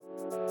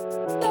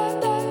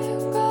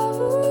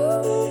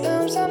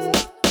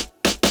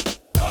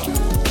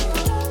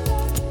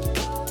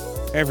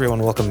Everyone,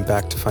 welcome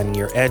back to Finding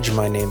Your Edge.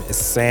 My name is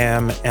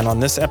Sam, and on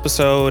this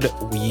episode,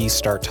 we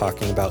start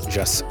talking about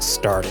just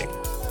starting.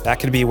 That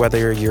could be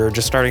whether you're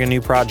just starting a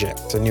new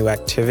project, a new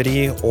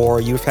activity,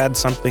 or you've had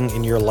something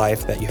in your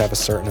life that you have a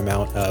certain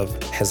amount of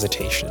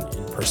hesitation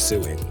in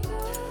pursuing.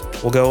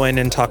 We'll go in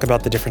and talk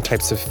about the different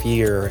types of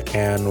fear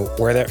and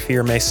where that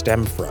fear may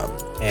stem from,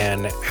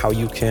 and how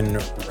you can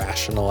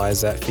rationalize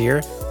that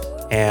fear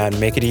and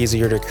make it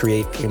easier to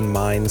create a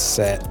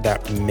mindset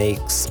that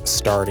makes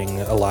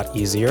starting a lot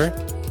easier.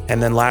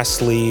 And then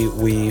lastly,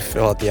 we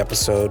fill out the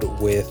episode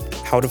with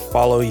how to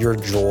follow your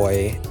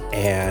joy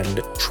and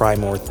try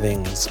more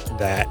things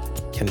that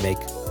can make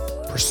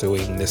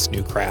pursuing this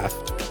new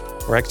craft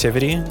or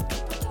activity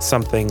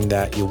something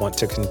that you want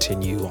to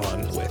continue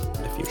on with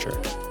in the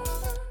future.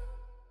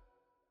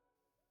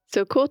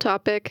 So cool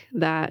topic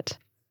that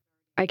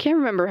I can't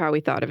remember how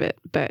we thought of it,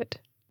 but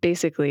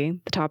basically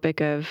the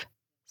topic of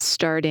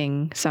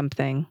starting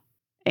something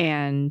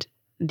and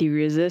the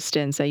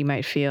resistance that you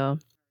might feel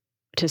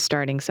to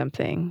starting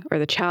something, or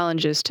the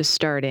challenges to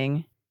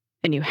starting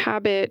a new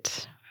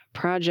habit,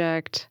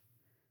 project,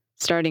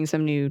 starting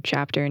some new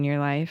chapter in your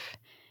life.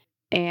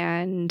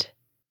 And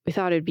we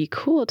thought it'd be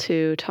cool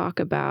to talk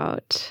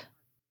about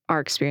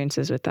our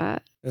experiences with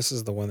that. This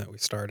is the one that we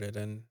started,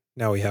 and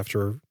now we have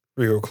to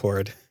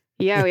re-record.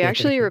 Yeah, we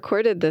actually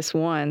recorded this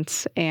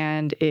once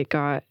and it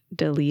got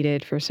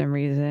deleted for some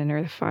reason,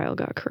 or the file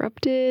got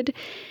corrupted.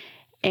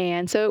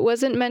 And so it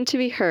wasn't meant to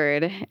be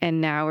heard.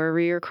 And now we're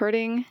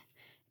re-recording,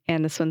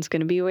 and this one's going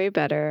to be way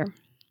better.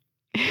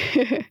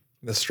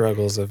 The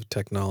struggles of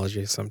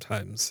technology,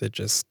 sometimes it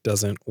just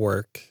doesn't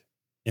work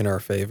in our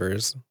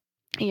favors.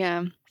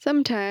 Yeah,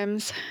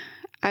 sometimes.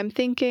 I'm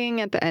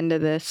thinking at the end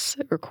of this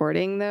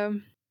recording, though,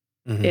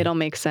 it'll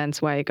make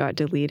sense why it got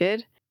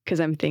deleted, because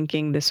I'm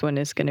thinking this one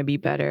is going to be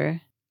better.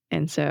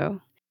 And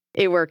so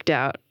it worked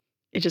out.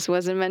 It just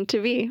wasn't meant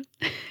to be.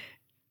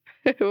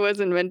 It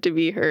wasn't meant to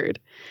be heard.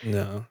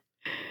 No.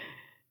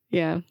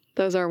 Yeah,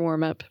 those are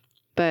warm up.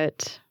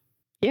 But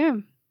yeah,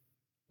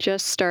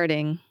 just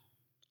starting.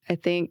 I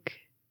think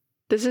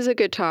this is a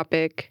good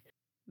topic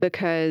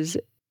because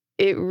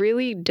it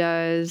really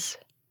does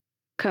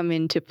come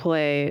into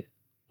play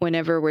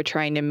whenever we're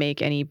trying to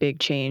make any big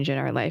change in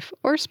our life,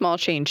 or small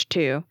change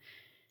too.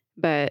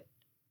 But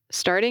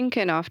starting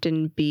can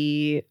often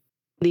be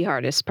the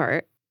hardest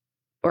part,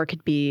 or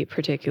could be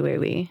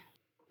particularly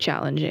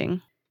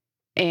challenging.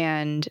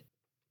 And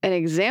an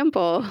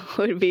example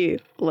would be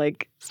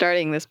like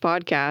starting this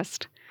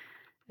podcast.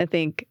 I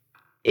think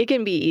it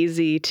can be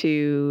easy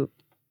to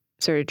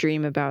sort of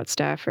dream about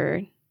stuff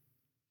or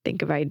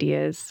think of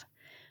ideas,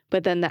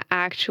 but then the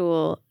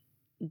actual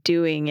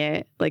doing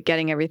it, like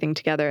getting everything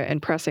together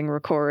and pressing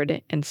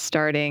record and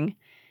starting,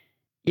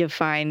 you'll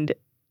find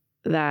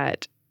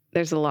that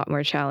there's a lot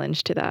more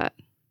challenge to that.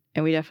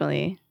 And we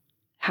definitely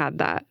had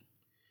that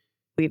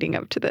leading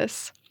up to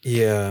this.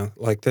 Yeah,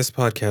 like this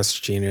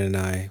podcast, Gina and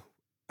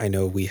I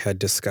know we had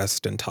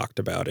discussed and talked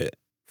about it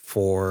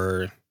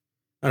for,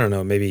 I don't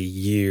know, maybe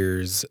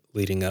years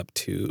leading up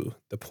to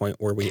the point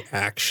where we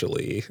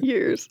actually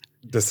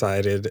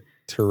decided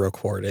to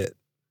record it.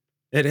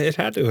 It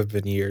had to have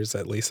been years,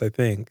 at least, I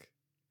think.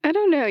 I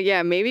don't know.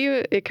 Yeah, maybe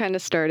it kind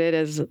of started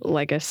as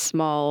like a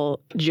small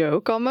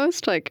joke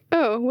almost, like,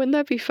 oh, wouldn't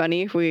that be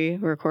funny if we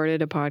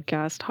recorded a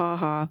podcast? Ha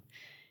ha.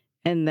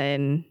 And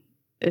then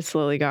it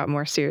slowly got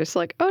more serious,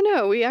 like, oh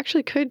no, we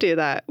actually could do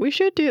that. We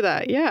should do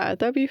that. Yeah,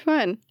 that'd be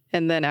fun.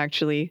 And then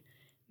actually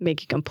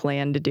making a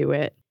plan to do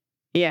it.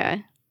 Yeah.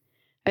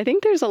 I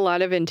think there's a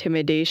lot of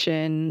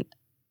intimidation.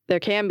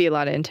 There can be a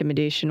lot of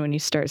intimidation when you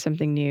start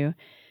something new,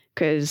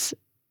 because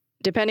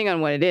depending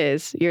on what it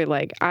is, you're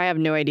like, I have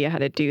no idea how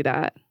to do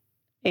that.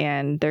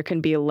 And there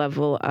can be a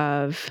level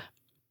of,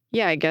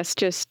 yeah, I guess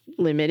just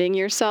limiting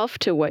yourself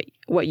to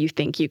what you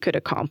think you could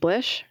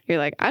accomplish. You're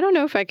like, I don't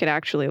know if I could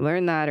actually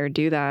learn that or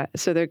do that.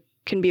 So there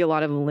can be a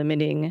lot of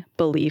limiting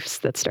beliefs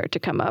that start to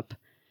come up.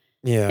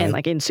 Yeah. And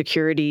like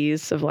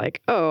insecurities of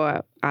like,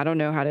 oh, I don't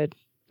know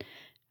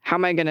how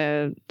am I going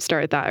to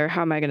start that? Or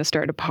how am I going to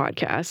start a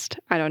podcast?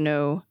 I don't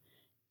know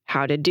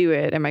how to do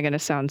it. Am I going to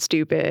sound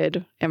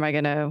stupid? Am I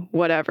going to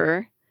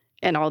whatever?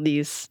 And all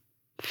these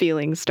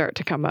feelings start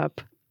to come up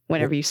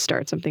whenever you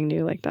start something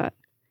new like that.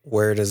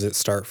 Where does it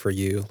start for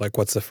you? Like,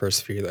 what's the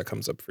first fear that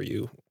comes up for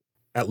you?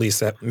 At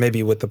least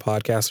maybe with the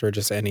podcast or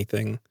just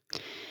anything.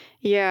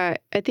 Yeah,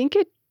 I think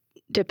it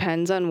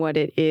depends on what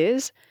it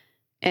is.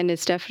 And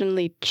it's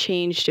definitely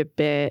changed a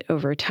bit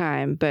over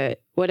time.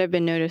 But what I've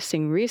been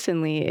noticing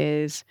recently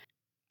is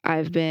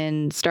I've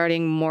been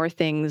starting more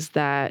things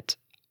that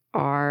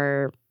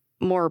are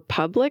more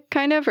public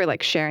kind of, or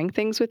like sharing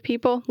things with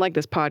people, like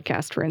this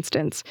podcast, for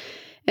instance.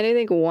 And I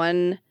think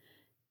one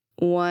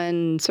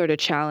sort of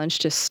challenge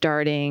to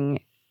starting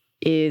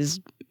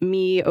is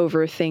me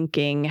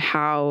overthinking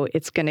how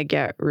it's going to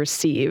get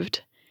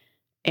received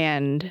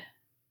and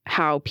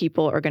how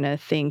people are going to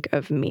think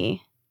of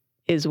me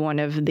is one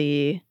of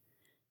the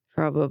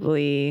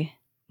probably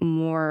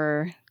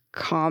more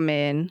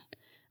common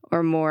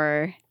or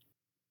more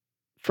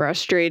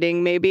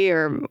frustrating maybe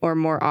or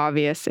more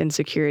obvious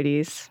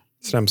insecurities.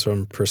 Stems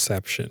from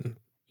perception.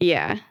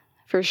 Yeah,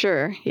 for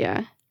sure.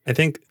 Yeah. I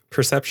think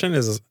perception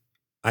is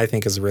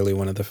really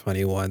one of the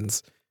funny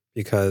ones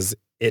because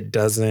it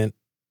doesn't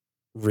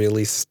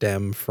really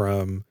stem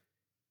from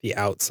the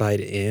outside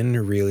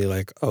in, really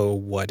like, oh,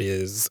 what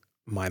is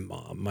my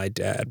mom, my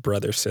dad,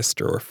 brother,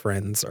 sister, or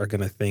friends are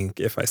going to think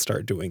if I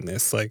start doing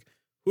this? Like,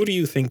 who do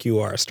you think you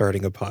are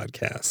starting a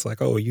podcast?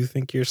 Like, oh, you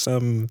think you're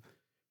some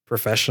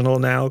professional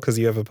now because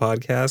you have a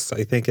podcast?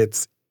 I think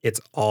it's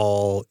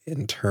all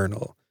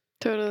internal.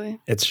 Totally.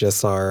 It's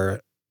just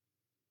our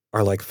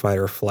like fight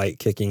or flight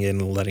kicking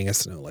in and letting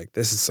us know like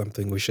this is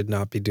something we should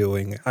not be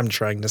doing. I'm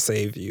trying to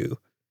save you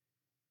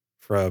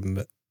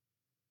from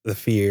the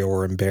fear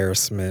or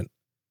embarrassment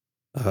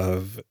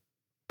of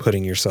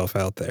putting yourself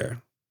out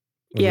there.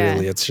 Yeah.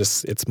 Really,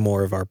 it's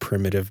more of our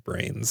primitive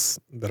brains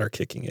that are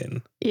kicking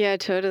in. Yeah,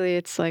 totally.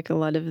 It's like a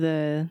lot of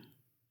it's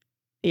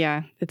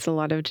a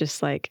lot of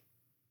just like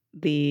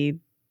the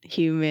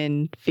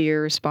human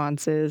fear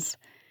responses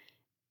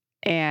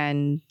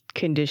and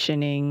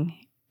conditioning,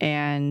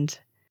 and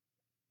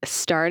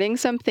starting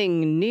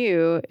something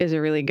new is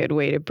a really good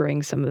way to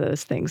bring some of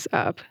those things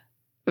up,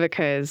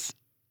 because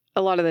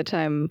a lot of the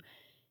time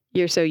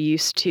you're so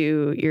used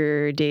to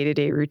your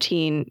day-to-day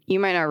routine, you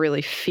might not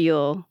really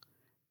feel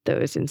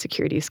those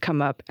insecurities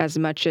come up as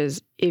much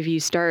as if you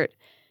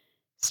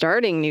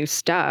starting new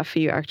stuff,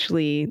 you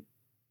actually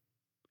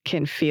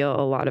can feel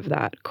a lot of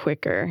that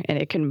quicker, and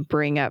it can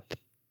bring up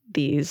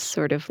these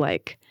sort of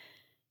like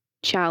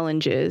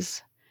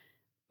challenges,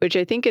 which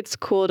I think it's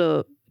cool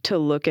to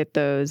look at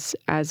those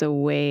as a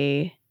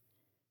way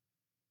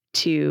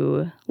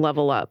to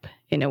level up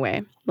in a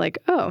way. Like,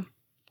 oh,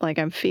 like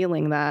I'm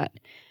feeling that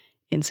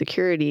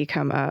insecurity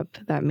come up.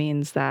 That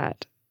means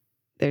that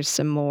there's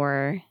some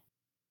more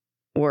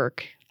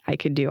work I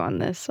could do on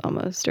this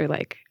almost, or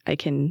like I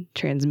can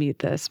transmute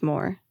this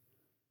more.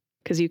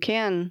 Because you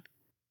can,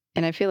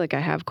 and I feel like I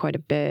have quite a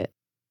bit,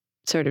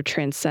 sort of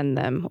transcend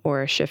them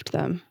or shift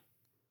them.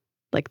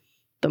 Like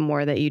the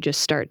more that you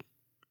just start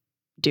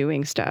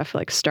doing stuff,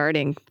 like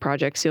starting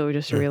projects, you'll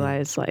just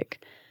realize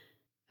like,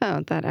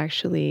 oh, that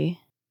actually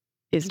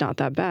is not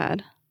that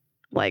bad.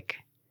 Like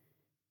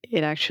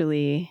it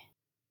actually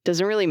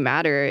doesn't really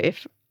matter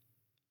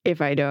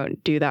if I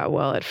don't do that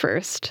well at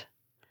first.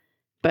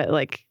 But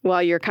like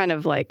while you're kind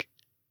of like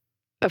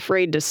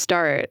afraid to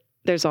start,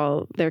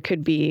 there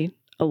could be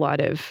a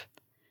lot of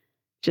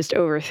just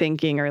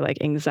overthinking or like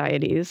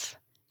anxieties.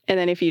 And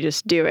then if you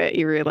just do it,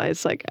 you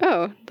realize like,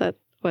 oh, that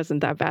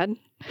wasn't that bad.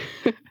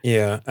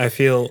 Yeah, I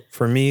feel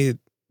for me,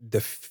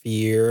 the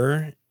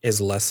fear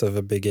is less of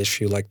a big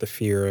issue, like the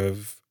fear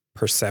of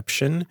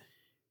perception.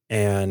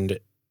 And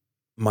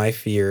my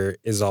fear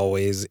is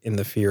always in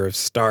the fear of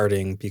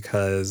starting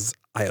because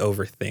I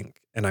overthink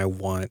and I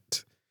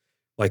want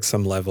like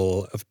some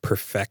level of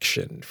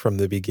perfection from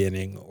the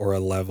beginning, or a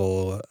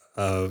level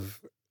of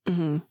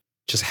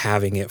just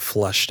having it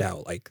flushed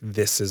out. Like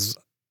this is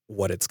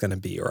what it's going to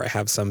be, or I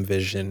have some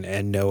vision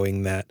and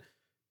knowing that,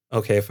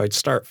 okay, if I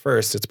start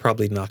first, it's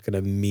probably not going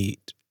to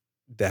meet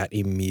that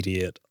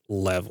immediate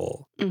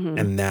level.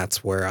 And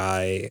that's where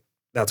I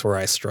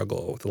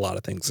struggle with a lot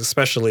of things,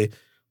 especially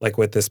like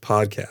with this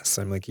podcast.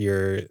 I'm like,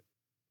 you're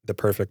the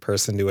perfect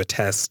person to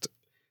attest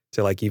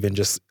to, like, even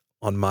just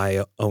on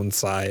my own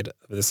side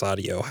of this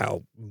audio,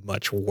 how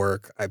much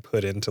work I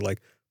put into like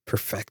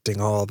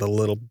perfecting all the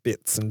little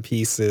bits and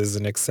pieces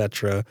and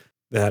etc.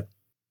 that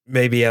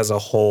maybe as a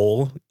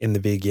whole in the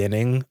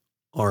beginning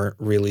aren't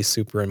really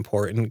super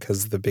important,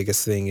 because the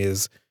biggest thing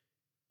is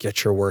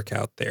get your work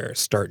out there,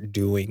 start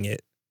doing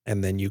it,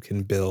 and then you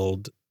can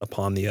build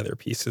upon the other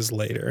pieces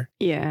later.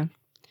 Yeah.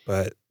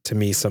 But to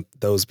me,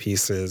 those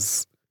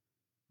pieces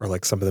are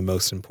like some of the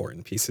most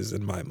important pieces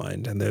in my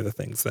mind, and they're the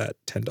things that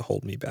tend to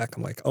hold me back.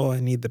 I'm like, oh,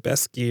 I need the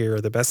best gear,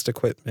 or the best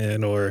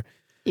equipment, or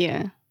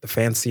the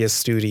fanciest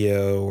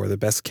studio, or the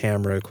best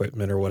camera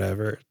equipment, or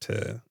whatever,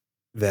 to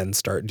then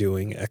start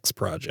doing X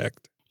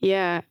project.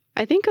 Yeah,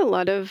 I think a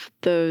lot of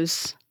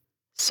those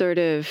sort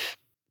of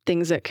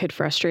things that could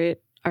frustrate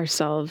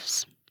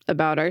ourselves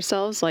about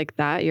ourselves, like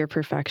that, your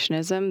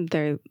perfectionism,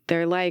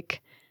 they're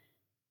like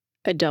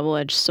a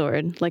double-edged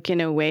sword. Like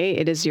in a way,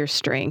 it is your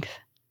strength.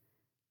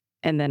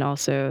 And then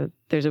also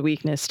there's a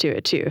weakness to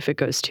it too if it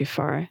goes too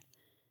far.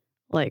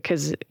 Like,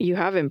 because you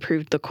have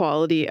improved the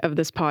quality of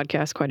this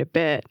podcast quite a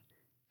bit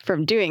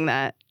from doing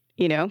that,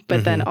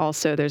 but then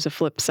also there's a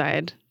flip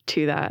side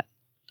to that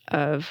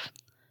of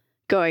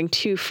going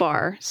too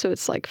far. So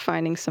it's like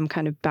finding some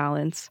kind of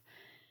balance.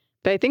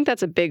 But I think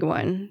that's a big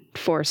one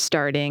for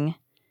starting,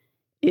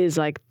 is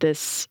like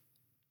this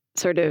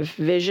sort of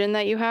vision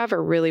that you have,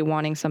 or really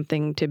wanting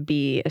something to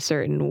be a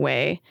certain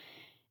way.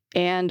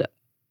 And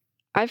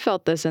I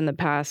felt this in the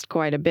past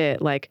quite a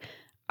bit. Like,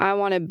 I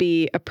want to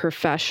be a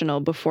professional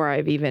before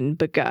I've even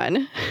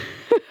begun.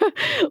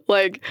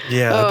 Like,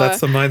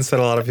 that's the mindset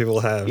a lot of people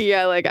have.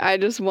 Yeah, like I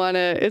just want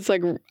to, it's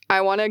like,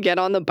 I want to get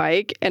on the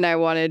bike and I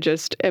want to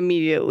just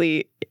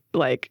immediately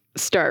like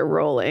start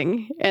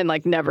rolling and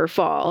like never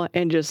fall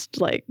and just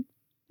like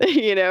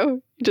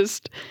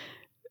just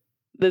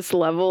this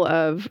level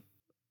of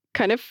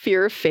kind of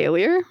fear of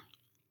failure.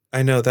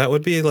 I know that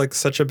would be like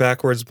such a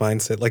backwards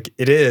mindset. Like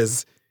it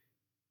is,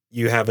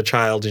 you have a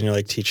child and you're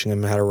like teaching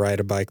them how to ride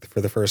a bike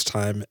for the first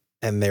time.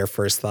 And their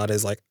first thought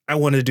is like, I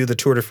want to do the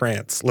Tour de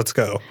France. Let's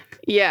go.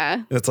 Yeah.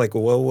 And it's like,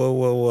 whoa, whoa,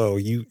 whoa, whoa.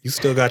 You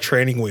still got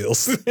training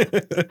wheels.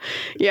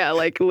 Yeah,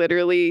 like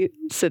literally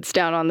sits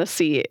down on the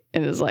seat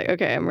and is like,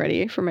 okay, I'm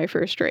ready for my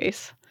first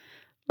race.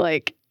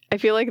 Like, I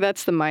feel like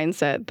that's the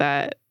mindset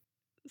that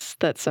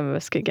some of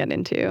us could get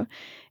into.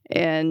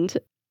 And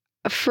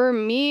for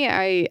me,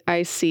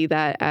 I see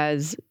that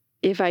as,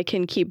 if I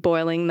can keep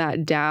boiling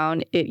that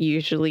down, it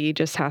usually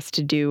just has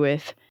to do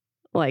with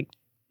like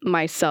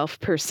my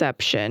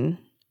self-perception,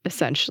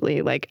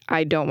 essentially. Like,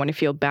 I don't want to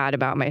feel bad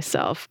about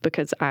myself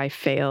because I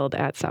failed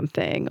at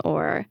something,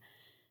 or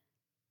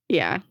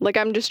like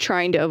I'm just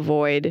trying to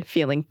avoid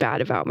feeling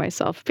bad about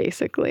myself,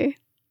 basically,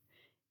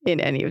 in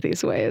any of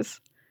these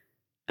ways.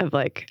 Of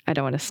like, I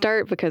don't want to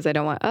start because I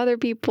don't want other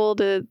people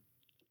to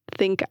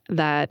think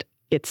that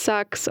it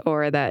sucks,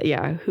 or that,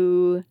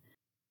 who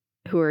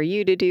are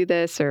you to do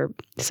this, or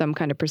some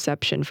kind of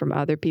perception from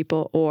other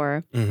people,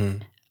 or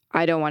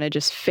I don't want to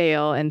just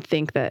fail and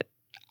think that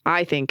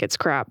I think it's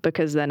crap,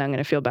 because then I'm going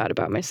to feel bad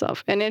about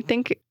myself. And I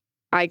think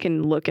I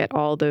can look at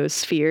all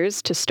those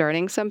fears to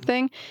starting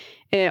something,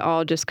 and it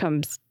all just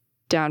comes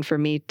down for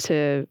me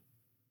to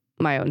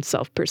my own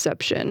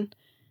self-perception.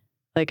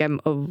 Like,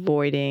 I'm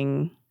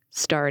avoiding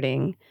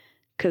starting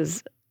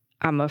because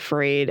I'm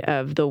afraid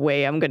of the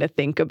way I'm going to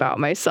think about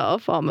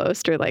myself,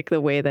 almost, or like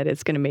the way that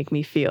it's going to make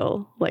me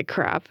feel like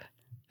crap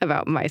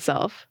about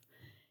myself.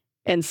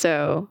 And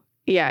so,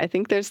 I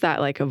think there's that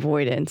like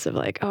avoidance of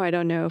like, oh, I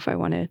don't know if I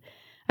don't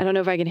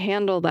know if I can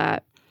handle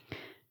that.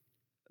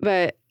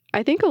 But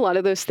I think a lot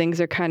of those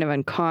things are kind of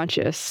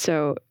unconscious.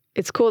 So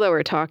it's cool that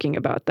we're talking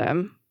about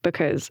them,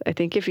 because I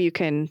think if you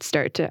can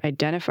start to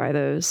identify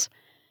those,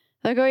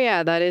 like, oh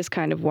yeah, that is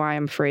kind of why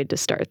I'm afraid to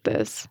start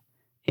this.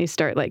 And you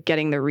start like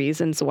getting the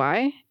reasons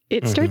why,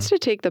 it starts to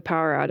take the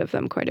power out of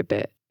them quite a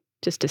bit,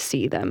 just to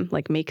see them,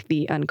 like make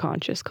the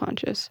unconscious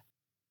conscious.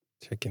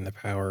 Taking the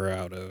power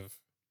out of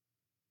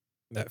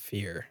that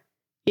fear.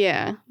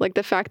 Yeah, like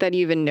the fact that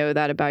you even know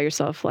that about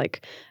yourself,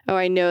 like, oh,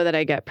 I know that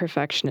I get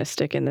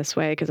perfectionistic in this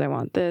way because I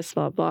want this,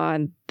 blah, blah,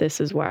 and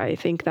this is why I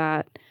think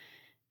that.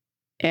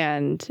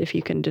 And if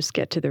you can just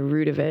get to the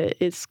root of it,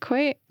 it's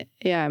quite,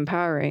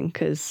 empowering,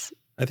 because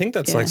I think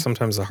that's like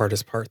sometimes the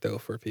hardest part, though,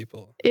 for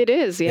people. It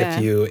is, yeah.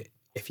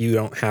 If you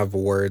don't have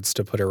words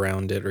to put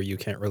around it, or you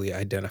can't really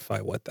identify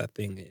what that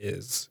thing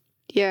is.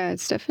 Yeah,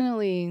 it's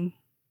definitely,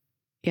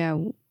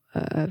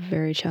 a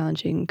very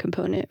challenging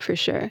component for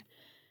sure.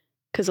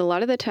 Because a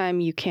lot of the time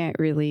you can't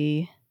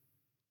really,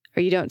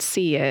 or you don't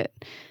see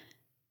it,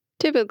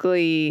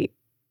 typically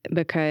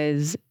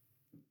because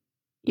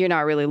you're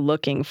not really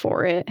looking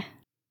for it.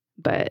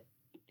 But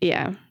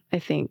I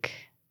think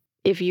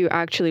if you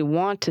actually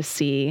want to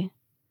see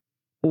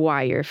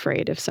why you're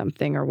afraid of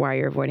something or why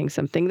you're avoiding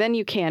something, then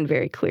you can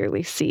very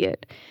clearly see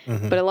it.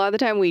 But a lot of the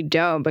time we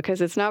don't,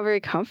 because it's not very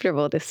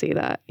comfortable to see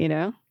that,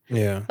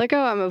 Yeah. Like, oh,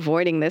 I'm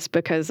avoiding this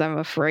because I'm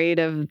afraid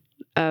of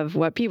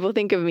what people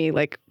think of me.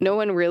 Like, no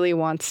one really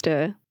wants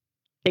to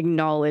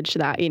acknowledge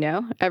that,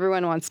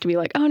 Everyone wants to be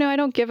like, oh no, I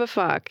don't give a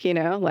fuck,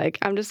 like,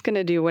 I'm just going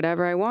to do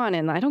whatever I want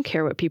and I don't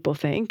care what people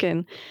think.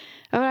 And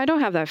oh, I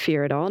don't have that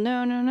fear at all.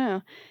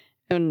 No.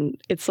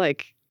 And it's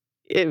like,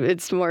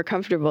 it's more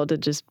comfortable to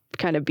just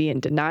kind of be in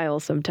denial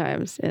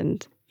sometimes,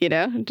 and,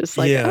 just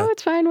like, oh,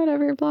 it's fine,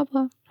 whatever, blah,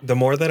 blah. The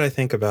more that I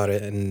think about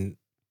it, and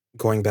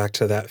going back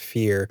to that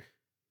fear,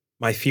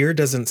 my fear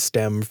doesn't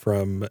stem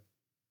from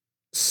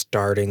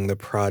starting the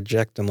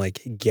project and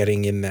like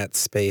getting in that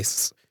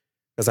space,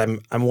 because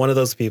I'm one of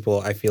those people.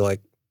 I feel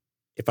like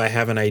if I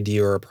have an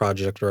idea or a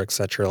project or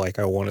etc., like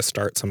I want to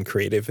start some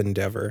creative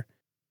endeavor,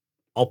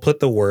 I'll put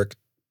the work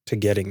to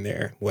getting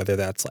there, whether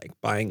that's like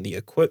buying the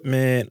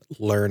equipment,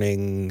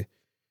 learning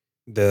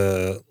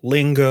the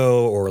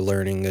lingo, or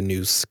learning a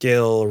new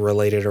skill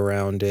related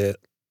around it.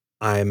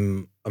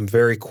 I'm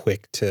very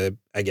quick to,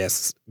 I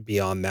guess, be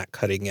on that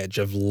cutting edge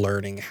of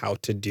learning how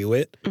to do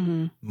it.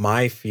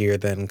 My fear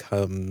then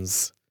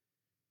comes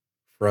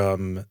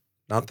from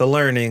not the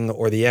learning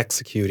or the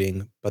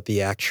executing, but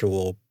the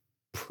actual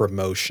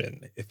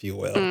promotion, if you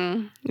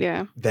will.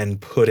 Then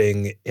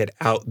putting it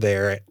out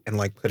there and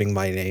like putting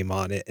my name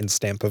on it and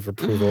stamp of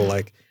approval,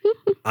 like,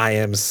 I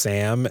am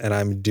Sam and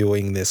I'm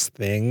doing this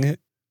thing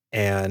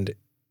and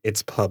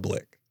it's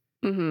public.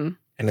 And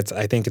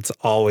I think it's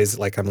always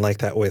like, I'm like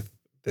that with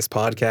this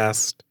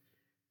podcast.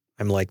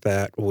 I'm like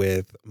that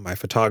with my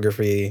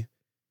photography.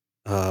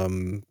 I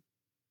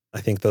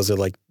think those are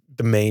like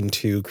the main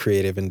two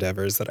creative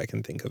endeavors that I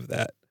can think of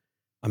that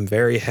I'm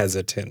very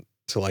hesitant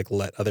to like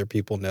let other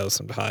people know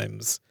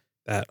sometimes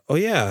that, oh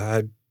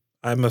yeah,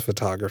 I'm a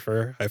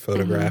photographer, I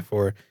photograph,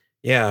 or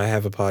I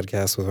have a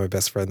podcast with my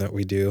best friend that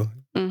we do.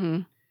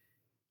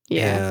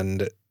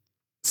 And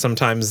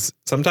sometimes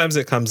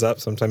it comes up,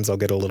 sometimes I'll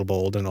get a little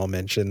bold and I'll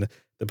mention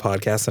the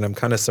podcast, and I'm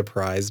kind of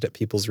surprised at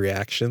people's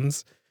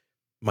reactions.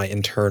 my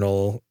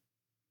internal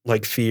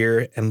like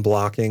fear and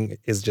blocking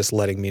is just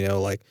letting me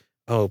know like,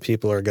 oh,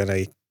 people are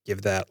gonna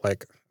give that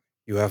like,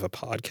 you have a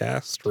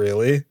podcast,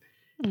 really?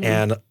 Mhm.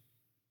 And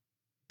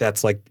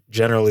that's like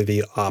generally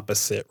the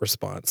opposite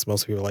response.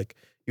 Most people are like,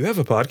 you have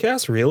a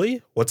podcast,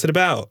 really? What's it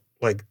about?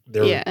 Like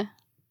they're Yeah.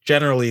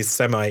 generally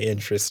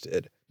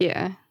semi-interested.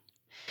 Yeah.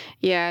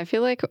 Yeah. I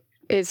feel like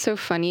it's so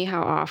funny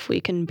how off we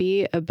can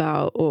be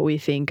about what we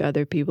think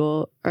other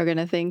people are going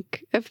to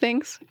think of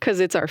things because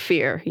it's our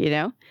fear, you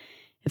know?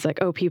 It's like,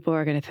 oh, people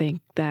are going to think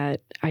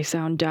that I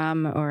sound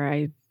dumb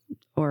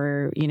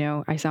or, you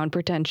know, I sound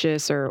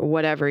pretentious or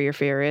whatever your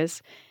fear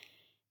is.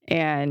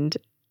 And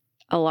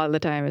a lot of the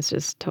time it's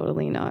just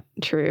totally not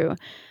true.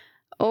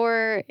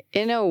 Or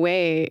in a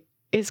way,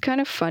 it's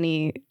kind of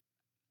funny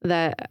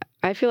that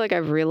I feel like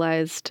I've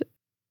realized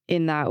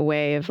in that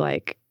way of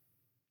like,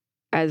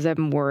 as I've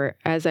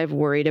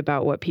worried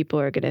about what people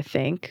are going to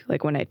think,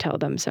 like when I tell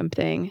them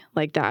something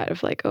like that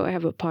of like, oh, I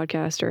have a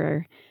podcast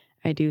or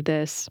I do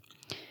this.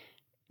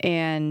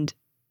 And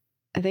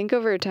I think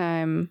over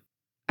time,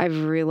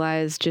 I've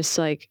realized just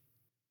like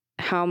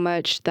how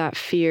much that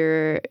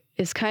fear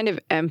is kind of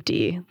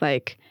empty.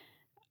 Like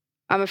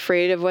I'm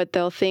afraid of what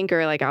they'll think,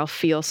 or like I'll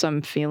feel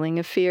some feeling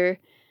of fear,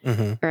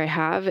 Mm-hmm. or I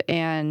have.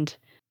 And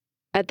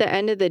at the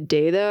end of the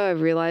day, though, I've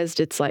realized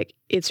it's like,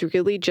 it's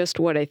really just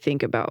what I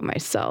think about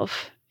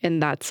myself.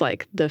 And that's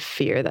like the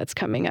fear that's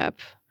coming up,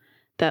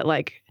 that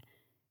like,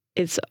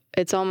 it's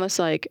almost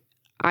like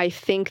I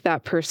think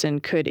that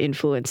person could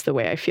influence the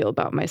way I feel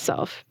about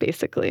myself,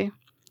 basically.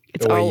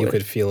 It's The way all, you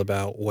could feel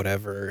about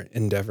whatever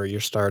endeavor you're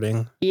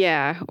starting.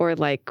 yeah, or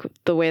like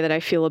the way that I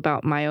feel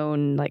about my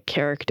own like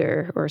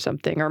character or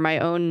something, or my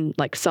own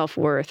like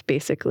self-worth,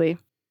 basically.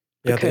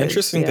 Yeah, the Because,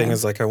 interesting thing yeah.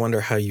 is like I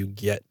wonder how you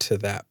get to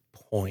that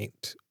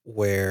point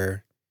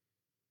where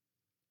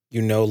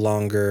you no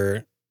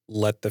longer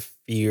let the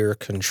fear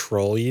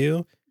control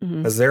you. Mhm.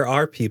 Because there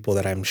are people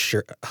that I'm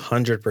sure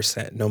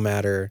 100%, no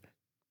matter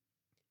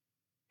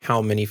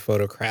how many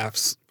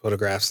photographs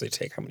they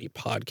take, how many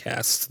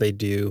podcasts they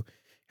do,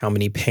 how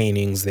many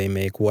paintings they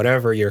make,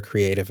 whatever your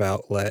creative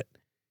outlet,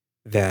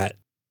 that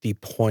the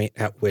point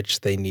at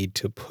which they need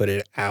to put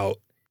it out,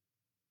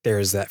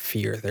 there's that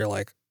fear. They're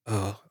like,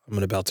 oh,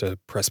 I'm about to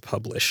press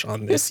publish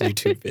on this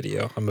YouTube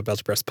video. I'm about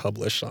to press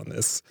publish on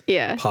this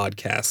Yeah.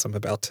 podcast. I'm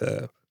about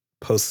to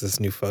post this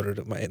new photo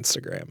to my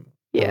Instagram or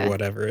Yeah.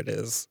 whatever it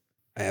is.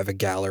 I have a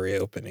gallery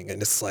opening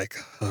and it's like,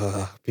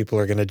 people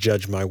are going to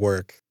judge my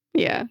work.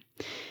 Yeah.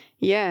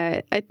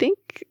 Yeah. I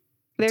think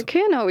there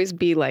can always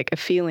be like a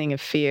feeling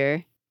of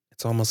fear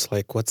It's almost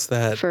like, what's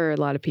that? for a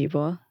lot of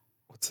people.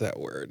 What's that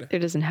word? There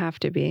doesn't have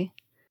to be.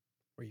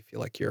 Where you feel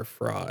like you're a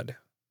fraud.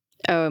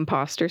 Oh,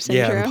 imposter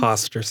syndrome. Yeah,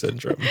 imposter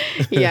syndrome.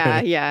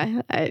 Yeah.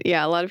 Yeah.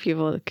 A lot of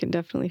people can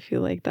definitely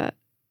feel like that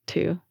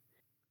too.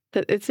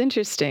 That it's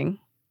interesting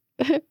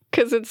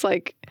because it's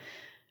like,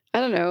 I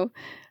don't know,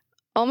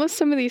 almost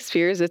some of these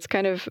fears, it's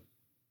kind of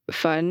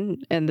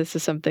fun. And this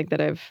is something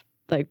that I've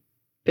like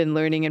been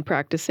learning and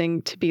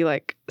practicing to be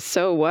like,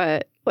 so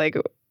what? Like,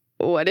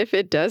 what if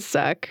it does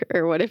suck?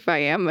 Or what if I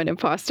am an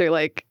imposter?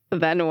 Like,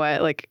 then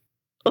what? Like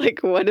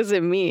what does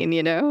it mean?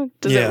 You know,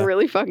 does Yeah. it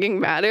really fucking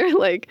matter?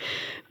 Like,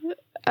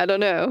 I don't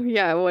know.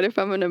 Yeah. What if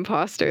I'm an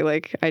imposter?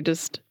 Like, I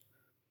just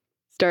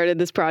started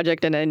this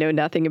project and I know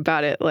nothing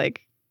about it.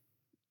 Like,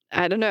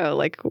 I don't know.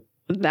 Like,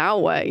 now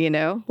what? You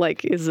know,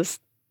 like, is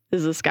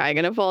the sky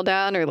gonna fall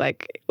down, or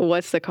like,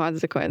 what's the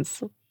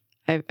consequence?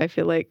 I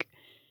feel like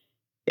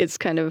it's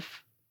kind of,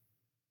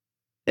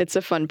 it's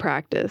a fun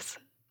practice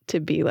to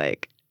be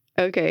like,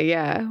 okay,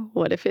 yeah,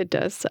 what if it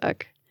does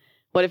suck?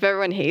 What if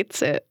everyone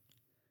hates it?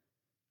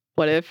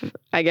 What if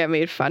I get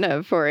made fun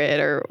of for it,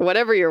 or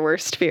whatever your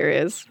worst fear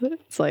is?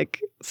 It's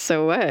like,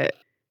 so what?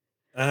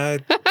 I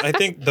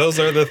think those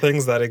are the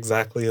things that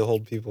exactly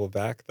hold people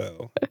back,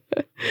 though.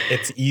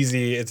 It's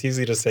easy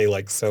to say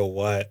like, so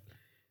what?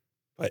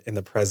 But in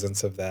the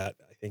presence of that,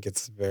 I think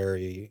it's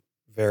very,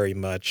 very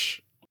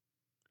much,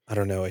 I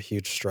don't know, a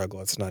huge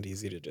struggle. It's not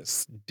easy to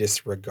just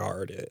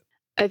disregard it.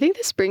 I think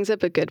this brings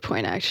up a good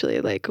point,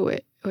 actually, like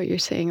what you're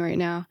saying right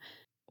now.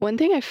 One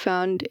thing I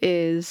found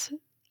is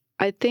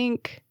I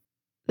think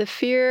the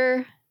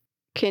fear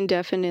can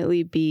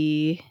definitely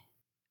be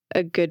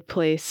a good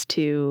place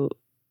to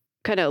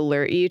kind of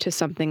alert you to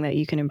something that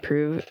you can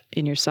improve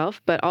in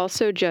yourself, but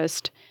also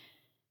just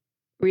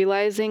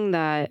realizing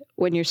that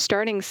when you're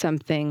starting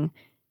something,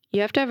 you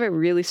have to have a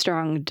really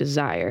strong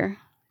desire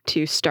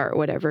to start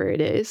whatever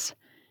it is,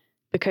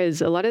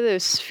 because a lot of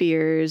those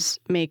fears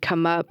may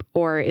come up,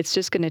 or it's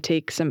just going to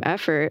take some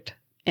effort,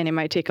 and it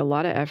might take a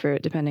lot of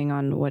effort depending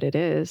on what it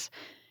is.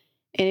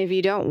 And if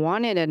you don't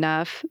want it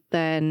enough,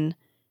 then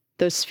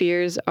those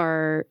fears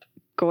are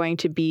going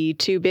to be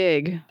too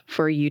big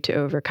for you to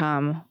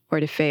overcome or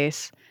to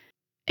face.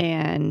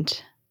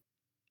 And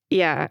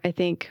yeah, I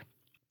think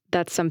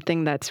that's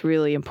something that's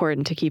really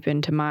important to keep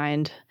into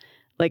mind.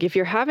 Like, if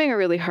you're having a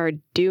really hard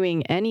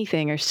doing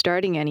anything or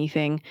starting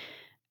anything,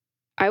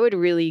 I would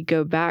really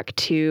go back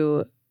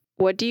to,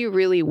 what do you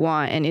really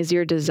want? And is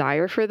your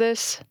desire for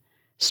this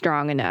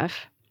strong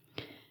enough?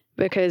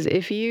 because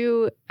if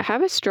you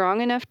have a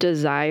strong enough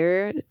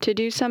desire to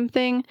do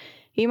something,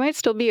 you might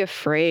still be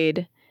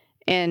afraid,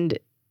 and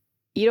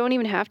you don't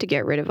even have to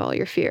get rid of all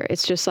your fear.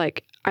 It's just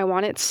like, I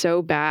want it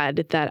so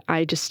bad that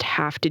I just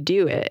have to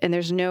do it. And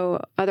there's no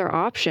other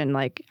option.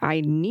 Like,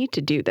 I need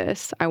to do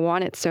this. I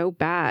want it so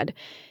bad.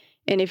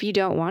 And if you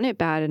don't want it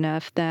bad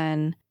enough,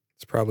 then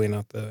It's probably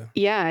not the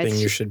yeah, thing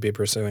it's you should be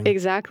pursuing.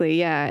 exactly.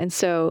 Yeah. And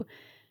so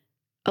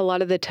a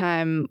lot of the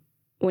time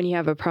when you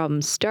have a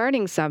problem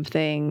starting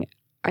something,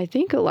 I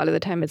think a lot of the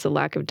time it's a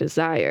lack of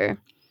desire.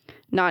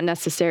 Not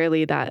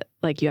necessarily that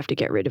like you have to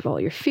get rid of all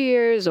your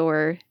fears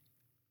or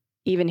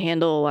even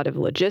handle a lot of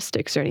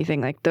logistics or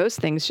anything. Like those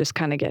things just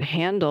kind of get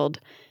handled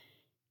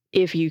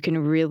if you can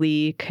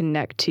really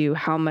connect to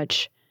how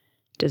much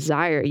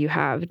desire you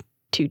have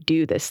to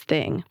do this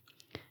thing.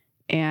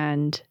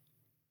 And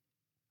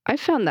I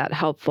found that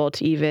helpful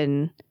to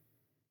even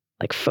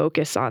like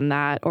focus on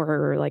that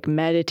or like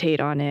meditate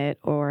on it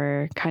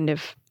or kind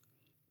of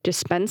just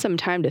spend some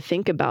time to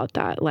think about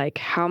that, like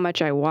how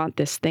much I want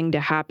this thing to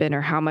happen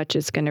or how much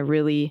it's going to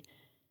really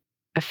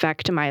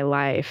affect my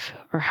life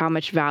or how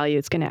much value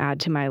it's going to add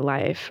to my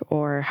life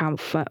or how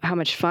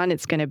much fun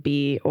it's going to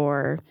be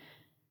or,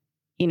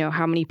 you know,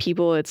 how many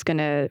people it's going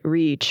to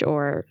reach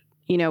or,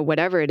 you know,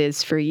 whatever it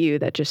is for you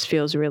that just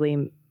feels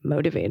really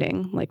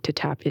motivating, like to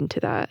tap into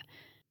that.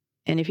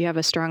 And if you have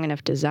a strong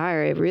enough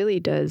desire, it really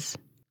does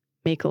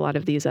make a lot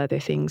of these other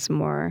things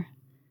more,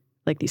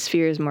 like these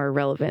fears more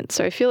relevant.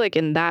 So I feel like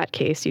in that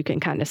case, you can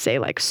kind of say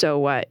like, so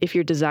what, if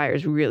your desire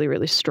is really,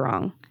 really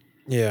strong.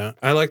 Yeah,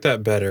 I like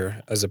that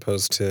better as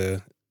opposed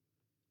to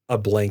a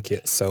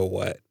blanket so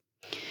what.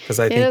 Because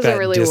I It think doesn't that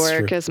really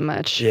work as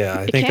much. yeah,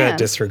 I It think that can.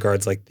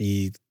 disregards like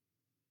the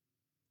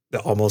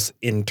almost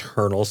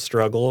internal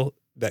struggle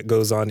that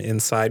goes on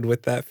inside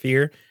with that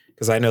fear.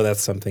 Because I know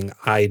that's something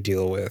I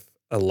deal with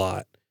a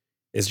lot,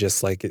 is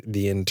just like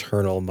the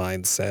internal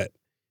mindset.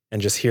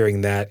 And just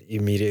hearing that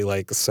immediately,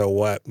 like, so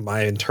what?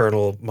 My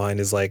internal mind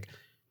is like,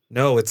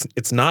 no,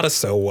 it's not a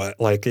so what.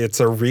 Like, it's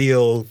a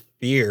real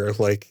fear.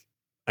 Like,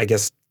 I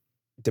guess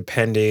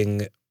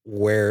depending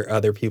where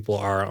other people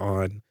are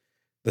on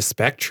the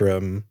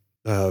spectrum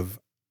of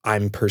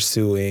I'm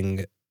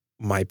pursuing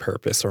my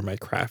purpose or my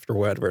craft or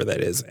whatever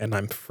that is, and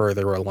I'm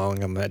further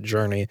along on that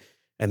journey,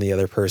 and the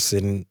other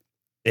person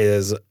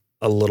is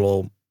a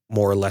little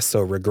more or less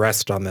so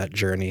regressed on that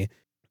journey,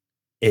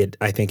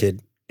 I think it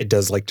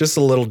does like just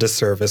a little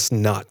disservice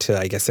not to,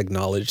 I guess,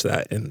 acknowledge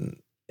that in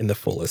the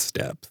fullest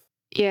depth.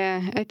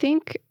 Yeah,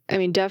 I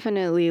mean,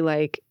 definitely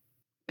like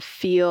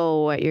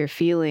feel what you're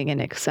feeling and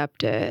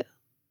accept it,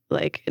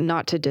 like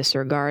not to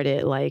disregard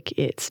it like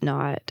it's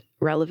not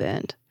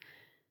relevant.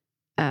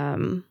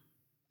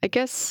 I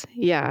guess,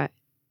 yeah,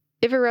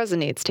 if it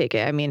resonates, take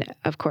it. I mean,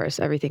 of course,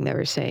 everything that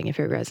we're saying, if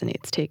it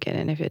resonates, take it.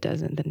 And if it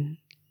doesn't, then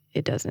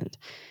it doesn't.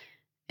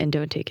 And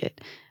don't take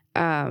it.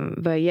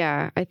 But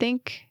yeah, I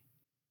think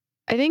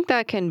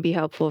that can be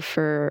helpful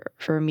for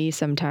me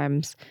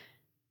sometimes.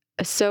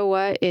 So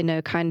what, in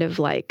a kind of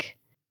like,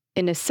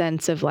 in a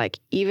sense of like,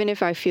 even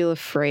if I feel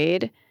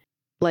afraid,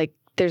 like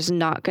there's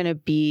not going to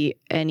be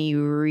any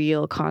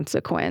real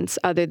consequence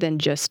other than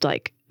just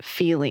like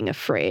feeling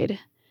afraid.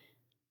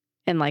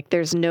 And like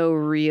there's no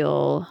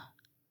real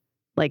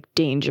like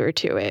danger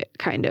to it,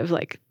 kind of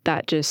like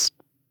that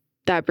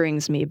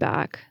brings me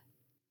back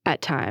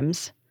at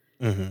times.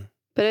 Mm-hmm.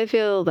 But I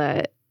feel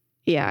that,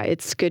 yeah,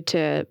 it's good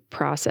to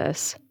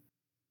process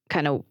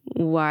kind of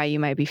why you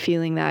might be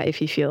feeling that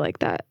if you feel like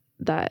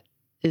that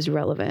is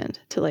relevant,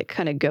 to like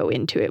kind of go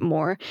into it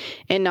more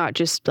and not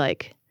just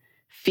like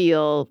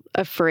feel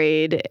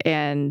afraid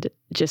and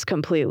just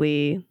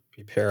completely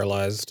Be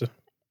paralyzed by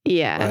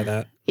yeah.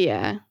 that.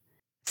 Yeah.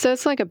 So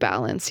it's like a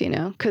balance, you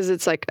know, because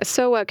it's like,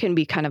 so what can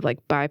be kind of like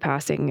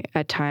bypassing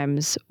at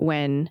times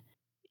when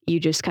you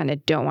just kind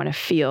of don't want to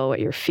feel what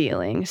you're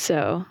feeling.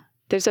 So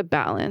there's a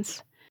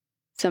balance.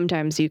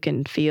 Sometimes you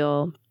can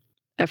feel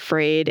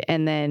afraid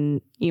and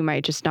then you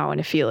might just not want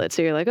to feel it.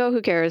 So you're like, oh,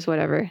 who cares?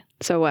 Whatever.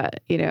 So what,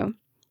 you know?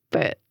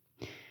 But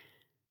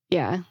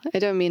yeah, I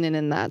don't mean it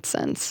in that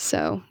sense.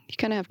 So you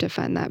kind of have to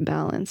find that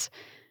balance.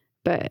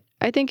 But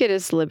I think it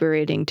is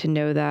liberating to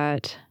know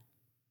that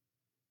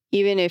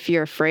even if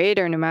you're afraid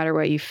or no matter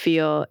what you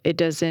feel, it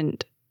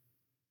doesn't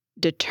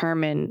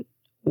determine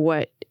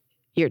what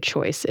your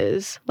choice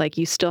is. Like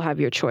you still have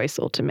your choice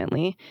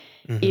ultimately,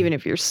 even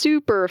if you're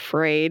super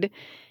afraid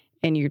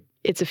and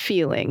it's a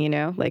feeling, you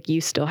know, like you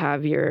still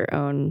have your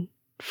own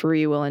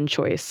free will and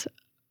choice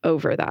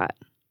over that.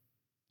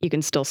 You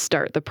can still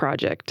start the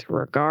project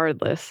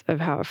regardless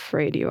of how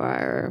afraid you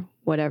are or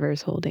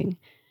whatever's holding,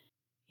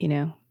 you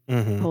know,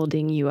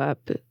 holding you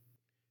up.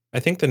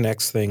 I think the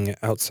next thing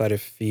outside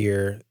of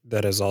fear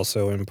that is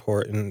also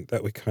important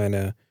that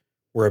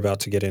we're about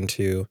to get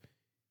into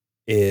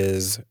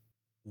is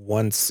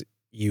once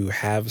you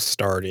have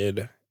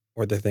started,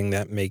 or the thing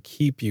that may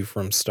keep you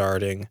from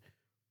starting,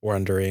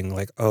 wondering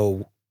like,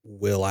 oh,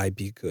 will I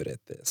be good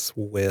at this?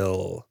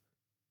 Will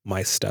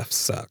my stuff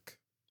suck?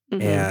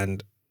 Mm-hmm.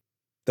 And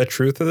the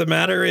truth of the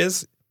matter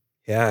is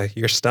Yeah,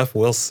 your stuff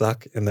will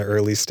suck in the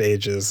early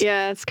stages.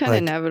 Yeah, it's kind of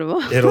Like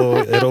inevitable.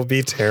 it'll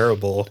be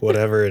terrible,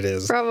 whatever it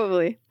is.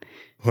 Probably.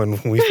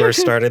 When we first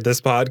started this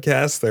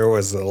podcast, there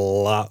was a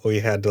lot we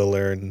had to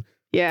learn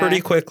pretty Yeah.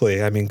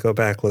 quickly. I mean, go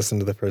back, listen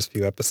to the first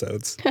few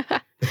episodes.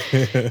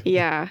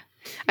 Yeah.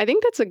 I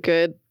think that's a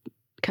good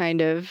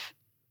kind of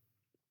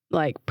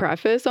like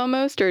preface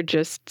almost, or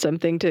just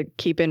something to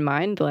keep in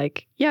mind.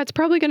 Like, yeah, it's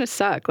probably going to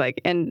suck.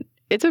 Like, and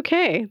it's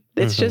okay.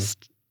 It's Mhm.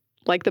 just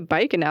like the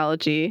bike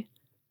analogy.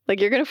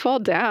 Like, you're going to fall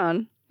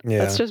down. Yeah.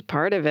 That's just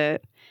part of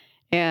it.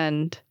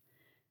 And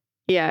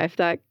yeah,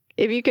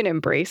 if you can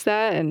embrace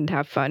that and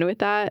have fun with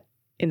that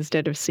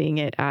instead of seeing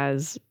it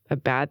as a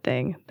bad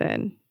thing,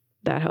 then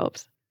that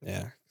helps.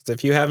 Yeah. So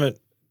if you haven't,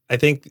 I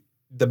think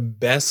the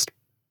best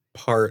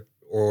part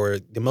or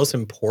the most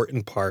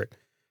important part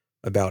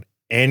about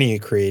any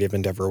creative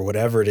endeavor,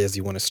 whatever it is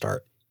you want to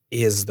start,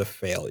 is the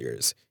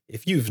failures.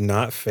 If you've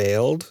not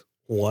failed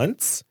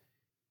once,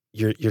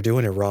 you're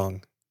doing it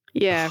wrong.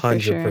 Yeah, for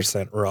sure.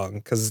 100% wrong,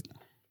 because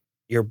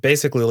you're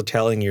basically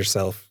telling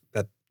yourself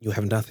that you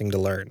have nothing to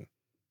learn.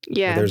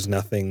 Yeah. There's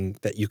nothing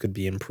that you could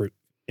be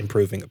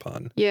improving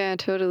upon. Yeah,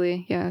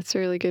 totally. Yeah, it's a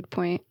really good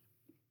point.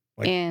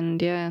 Like-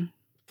 And yeah.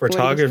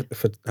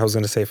 Photography, I was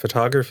going to say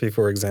photography,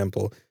 for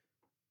example,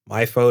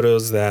 my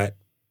photos that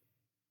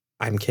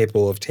I'm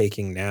capable of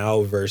taking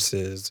now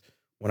versus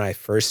when I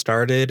first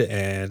started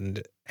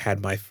and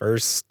had my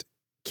first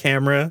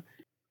camera,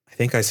 I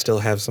think I still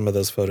have some of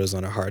those photos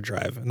on a hard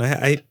drive. And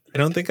I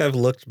don't think I've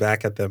looked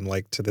back at them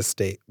like to this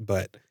date,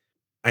 but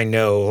I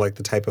know like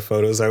the type of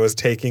photos I was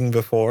taking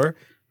before,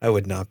 I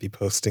would not be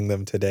posting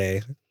them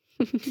today.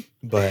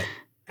 But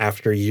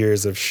after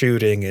years of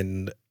shooting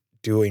and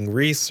doing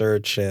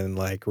research and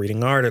like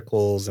reading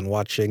articles and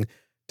watching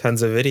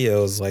tons of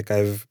videos, like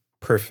I've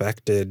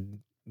perfected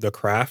the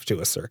craft to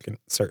a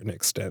certain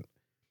extent.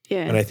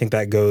 Yeah. And I think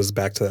that goes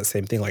back to that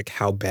same thing, like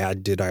how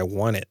bad did I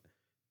want it?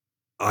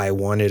 I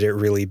wanted it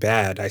really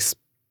bad. I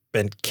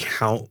spent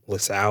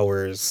countless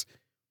hours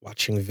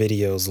watching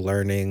videos,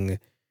 learning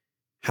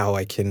how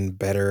I can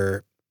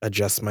better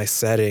adjust my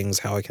settings,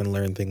 how I can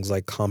learn things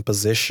like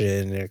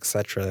composition,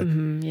 etc.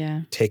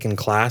 Yeah. Taking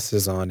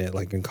classes on it,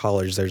 like in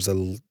college,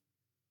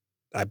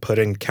 I put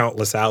in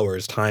countless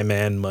hours, time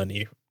and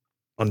money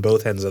on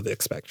both ends of the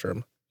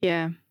spectrum.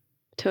 Yeah,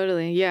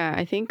 totally. Yeah,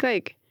 I think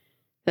like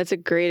that's a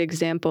great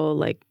example.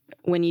 Like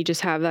when you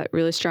just have that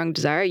really strong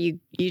desire, you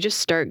just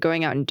start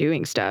going out and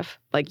doing stuff.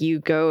 Like you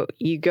go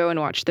and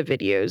watch the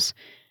videos.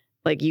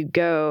 Like you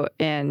go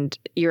and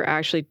you're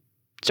actually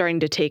starting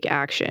to take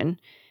action.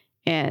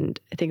 And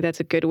I think that's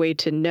a good way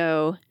to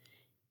know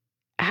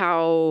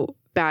how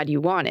bad you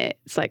want it.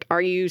 It's like,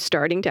 are you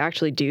starting to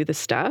actually do the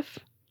stuff?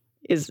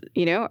 Is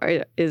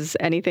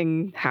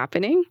anything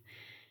happening?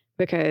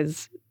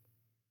 Because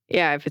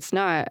yeah, if it's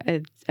not,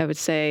 I would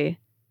say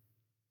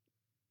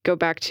go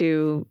back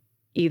to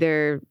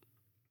either,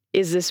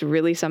 is this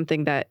really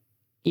something that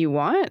you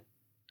want,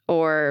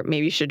 or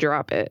maybe you should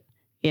drop it,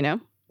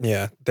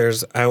 Yeah,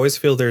 I always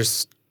feel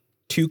there's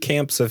two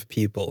camps of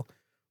people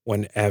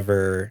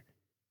whenever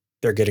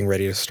they're getting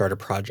ready to start a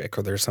project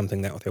or there's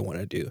something that they want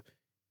to do.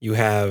 You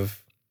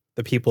have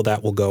the people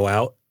that will go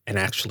out and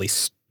actually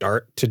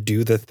start to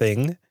do the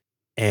thing,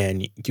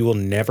 and you will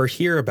never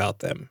hear about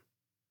them.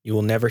 You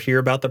will never hear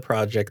about the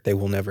project. They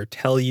will never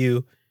tell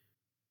you.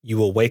 You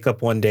will wake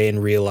up one day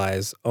and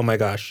realize, oh my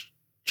gosh,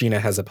 Gina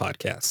has a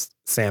podcast.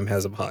 Sam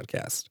has a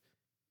podcast.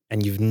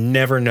 And you've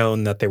never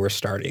known that they were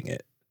starting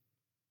it.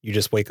 You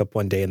just wake up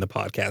one day and the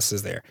podcast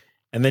is there.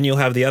 And then you'll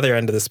have the other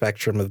end of the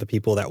spectrum of the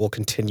people that will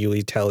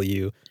continually tell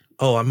you,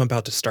 oh, I'm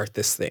about to start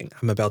this thing.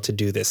 I'm about to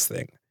do this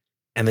thing.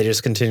 And they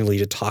just continually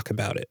to talk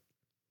about it.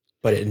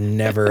 But it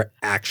never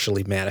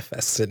actually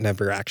manifests. It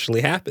never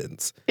actually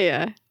happens.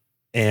 Yeah.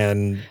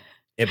 And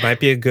it might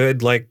be a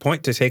good like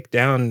point to take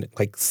down,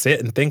 like sit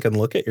and think and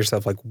look at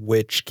yourself, like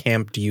which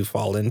camp do you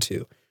fall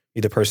into?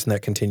 You're the person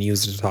that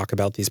continues to talk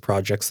about these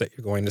projects that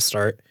you're going to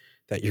start,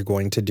 that you're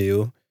going to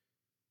do,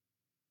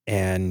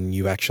 and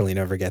you actually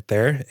never get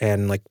there.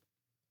 And like,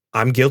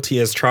 I'm guilty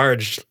as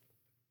charged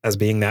as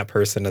being that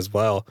person as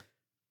well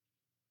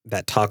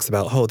that talks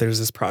about, oh, there's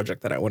this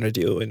project that I want to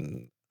do,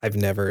 and I've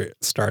never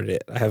started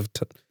it. I have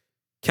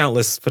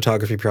countless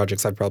photography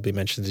projects I've probably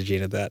mentioned to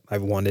Gina that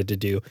I've wanted to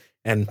do,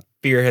 and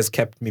fear has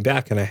kept me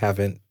back, and I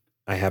haven't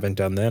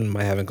done them.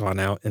 I haven't gone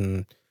out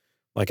and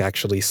like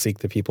actually seek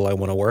the people I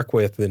want to work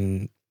with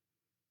and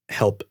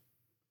help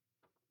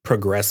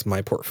progress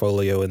my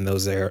portfolio in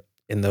those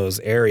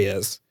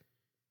areas.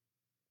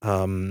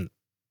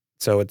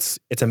 So it's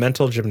a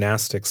mental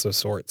gymnastics of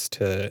sorts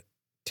to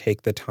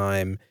take the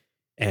time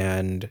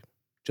and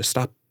just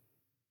stop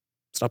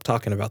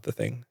talking about the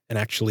thing and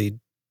actually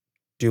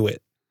do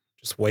it.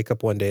 Just wake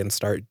up one day and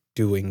start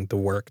doing the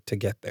work to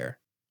get there.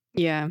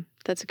 Yeah,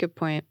 that's a good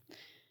point.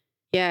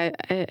 Yeah,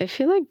 I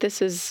feel like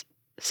this is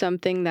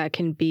something that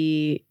can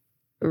be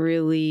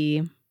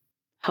really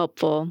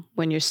helpful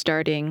when you're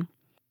starting.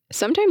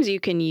 Sometimes you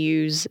can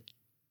use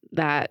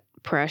that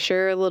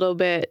pressure a little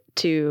bit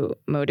to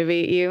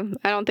motivate you.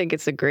 I don't think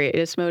it's the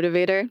greatest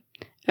motivator.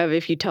 of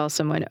if you tell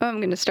someone, oh, I'm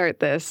going to start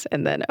this,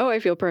 and then, oh, I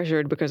feel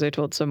pressured because I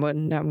told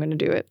someone, now I'm going to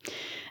do it.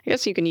 I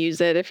guess you can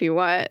use it if you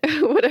want,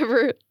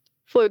 whatever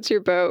floats your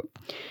boat.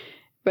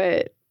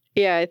 But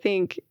yeah, I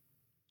think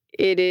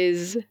it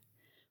is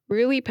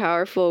really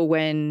powerful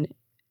when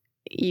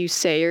you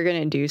say you're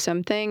going to do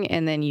something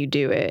and then you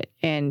do it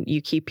and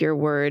you keep your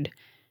word,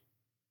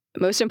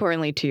 most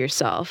importantly to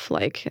yourself.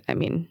 Like, I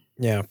mean,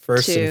 yeah,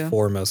 first and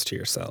foremost to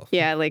yourself.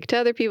 Yeah, like to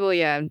other people,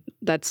 yeah,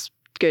 that's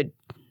good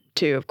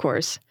too, of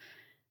course.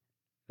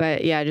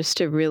 But yeah, just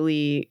to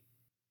really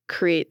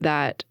create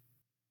that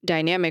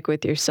dynamic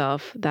with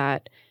yourself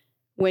that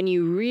when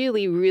you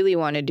really, really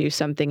want to do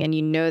something and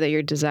you know that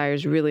your desire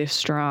is really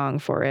strong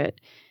for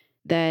it,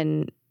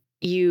 then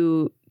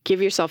you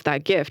give yourself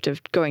that gift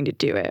of going to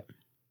do it.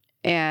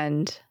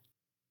 And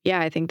yeah,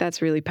 I think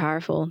that's really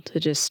powerful to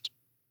just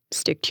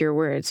stick to your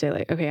word. Say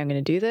like, okay, I'm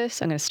going to do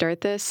this. I'm going to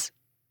start this.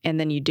 And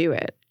then you do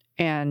it.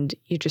 And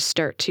you just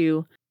start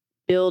to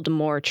build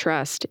more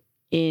trust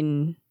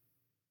in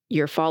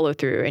your follow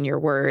through and your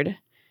word.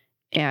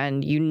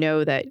 And you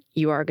know that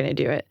you are going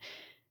to do it.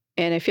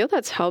 And I feel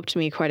that's helped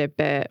me quite a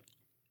bit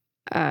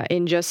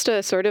in just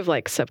a sort of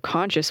like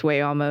subconscious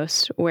way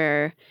almost,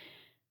 where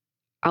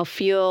I'll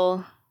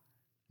feel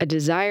a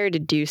desire to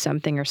do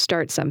something or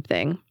start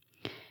something.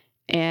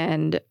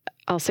 And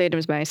I'll say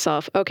to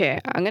myself, okay,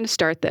 I'm going to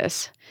start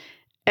this.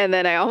 And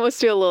then I almost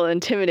feel a little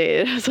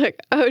intimidated. I was like,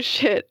 oh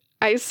shit,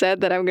 I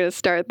said that I'm going to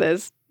start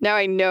this. Now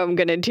I know I'm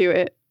going to do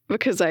it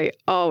because I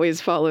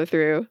always follow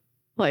through,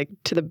 like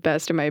to the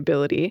best of my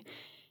ability.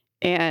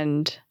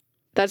 And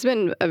that's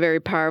been a very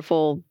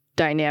powerful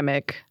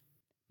dynamic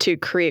to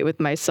create with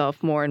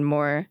myself more and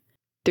more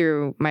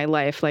through my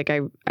life. Like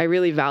I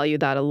really value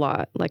that a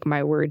lot. Like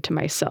my word to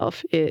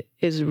myself, it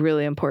is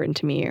really important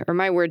to me, or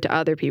my word to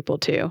other people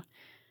too,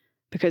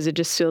 because it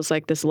just feels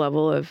like this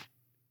level of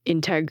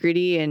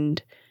integrity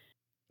and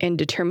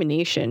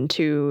determination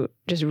to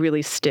just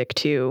really stick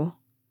to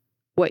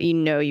what you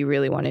know you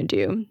really want to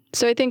do.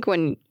 So I think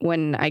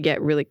when I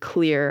get really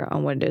clear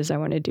on what it is I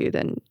want to do,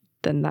 then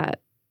that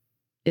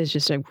is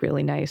just a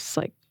really nice,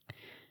 like,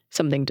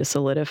 something to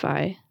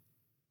solidify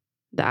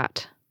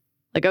that.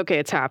 Like, okay,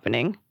 it's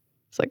happening.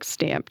 It's like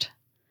stamped.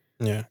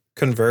 Yeah.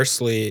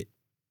 Conversely,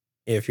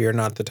 if you're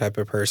not the type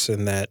of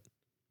person that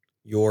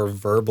your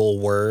verbal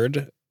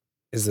word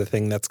is the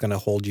thing that's going to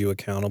hold you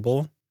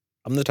accountable,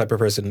 I'm the type of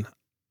person,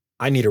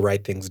 I need to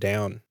write things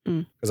down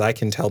because I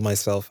can tell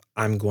myself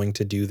I'm going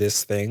to do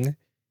this thing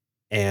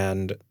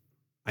and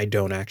I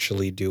don't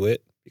actually do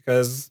it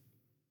because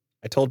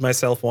I told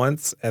myself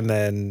once and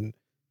then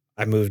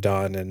I moved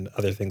on and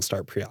other things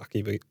start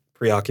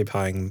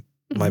preoccupying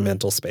my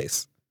mental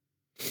space.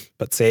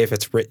 But say if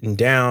it's written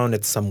down,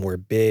 it's somewhere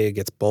big,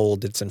 it's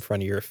bold, it's in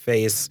front of your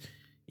face,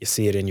 you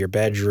see it in your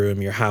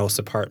bedroom, your house,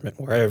 apartment,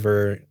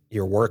 wherever,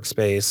 your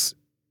workspace,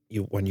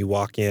 when you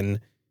walk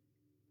in,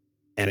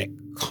 and it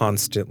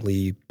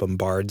constantly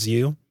bombards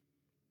you,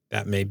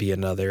 that may be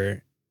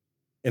another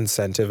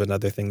incentive,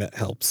 another thing that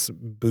helps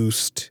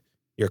boost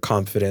your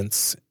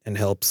confidence and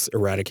helps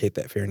eradicate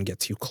that fear and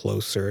gets you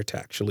closer to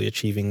actually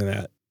achieving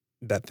that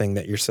thing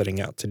that you're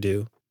setting out to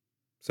do.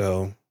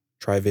 So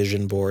try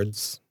vision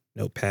boards,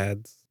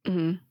 notepads.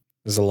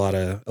 There's a lot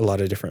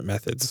of different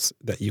methods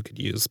that you could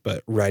use,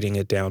 but writing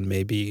it down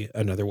may be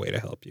another way to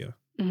help you.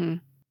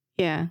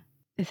 Yeah.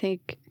 I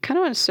think I kind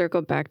of want to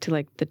circle back to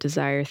like the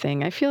desire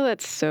thing. I feel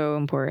that's so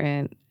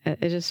important.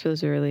 It just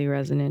feels really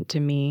resonant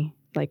to me,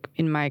 like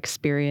in my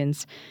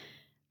experience.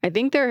 I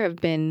think there have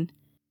been,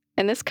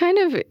 and this kind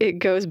of, it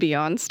goes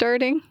beyond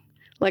starting.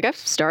 Like I've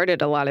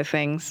started a lot of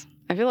things.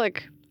 I feel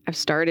like I've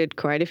started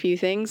quite a few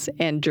things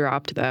and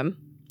dropped them.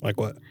 Like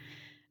what?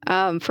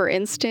 For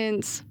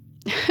instance,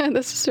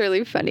 this is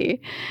really funny.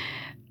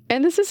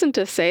 And this isn't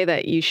to say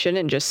that you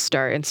shouldn't just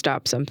start and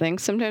stop something.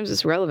 Sometimes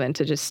it's relevant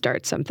to just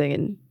start something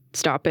and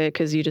stop it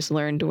because you just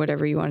learned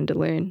whatever you wanted to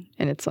learn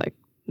and it's like,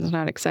 it's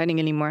not exciting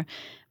anymore.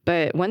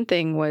 But one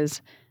thing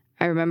was,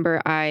 I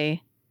remember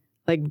I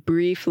like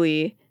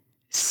briefly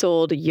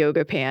sold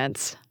yoga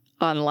pants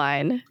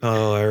online.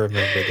 Oh, I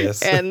remember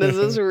this. And this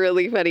was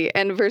really funny.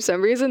 And for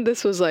some reason,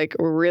 this was like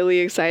really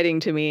exciting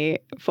to me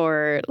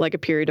for like a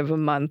period of a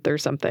month or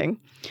something.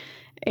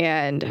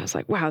 And I was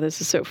like, wow, this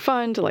is so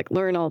fun to like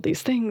learn all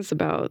these things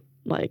about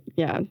like,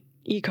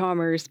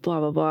 e-commerce, blah,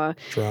 blah, blah.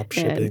 Drop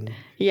shipping.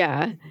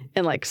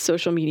 And like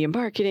social media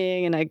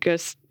marketing. And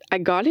I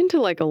got into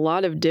like a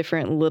lot of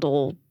different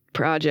little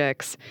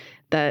projects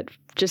that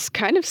just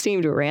kind of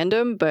seemed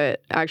random,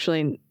 but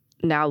actually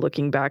now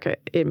looking back,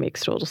 it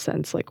makes total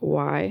sense, like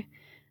why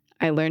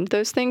I learned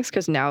those things,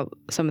 because now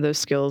some of those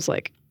skills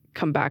like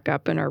come back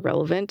up and are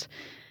relevant.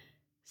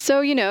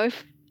 So,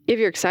 if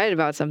you're excited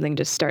about something,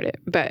 just start it.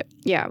 But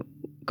yeah,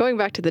 going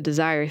back to the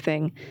desire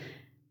thing,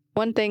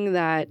 one thing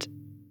that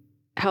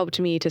helped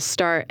me to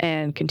start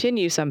and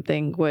continue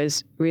something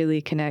was really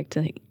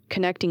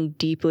connecting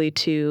deeply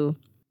to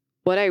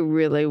what I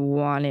really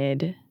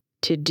wanted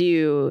to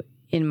do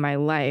in my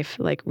life,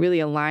 like really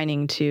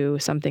aligning to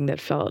something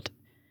that felt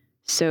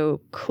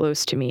so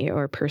close to me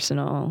or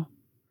personal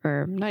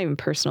or not even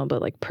personal,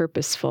 but like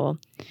purposeful.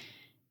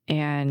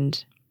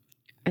 And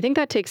I think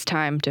that takes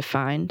time to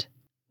find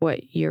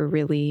what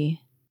really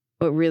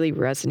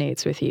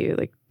resonates with you,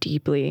 like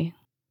deeply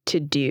to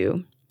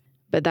do.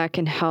 But that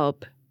can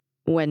help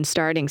when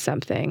starting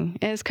something.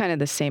 And it's kind of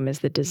the same as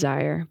the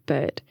desire,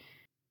 but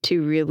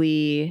to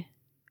really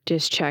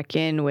just check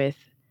in with,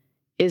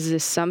 is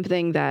this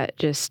something that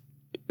just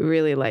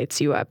really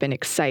lights you up and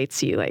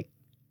excites you like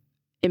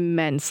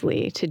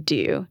immensely to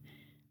do?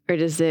 Or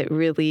does it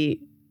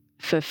really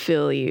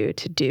fulfill you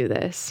to do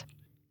this?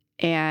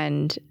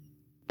 And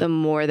the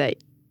more that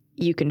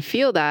you can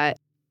feel that,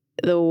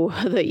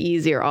 the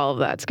easier all of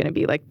that's going to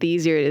be. Like the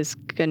easier it is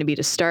going to be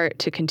to start,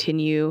 to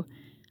continue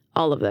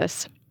all of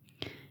this.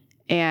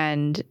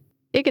 And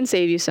it can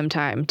save you some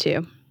time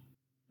too.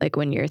 Like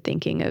when you're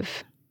thinking of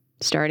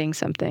starting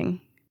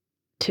something,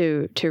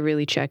 to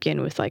really check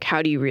in with like,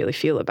 how do you really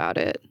feel about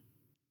it?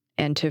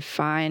 And to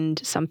find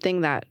something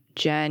that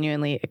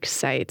genuinely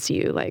excites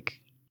you, like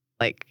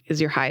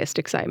is your highest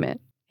excitement.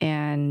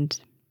 And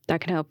that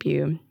can help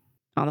you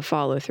on the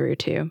follow through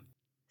too.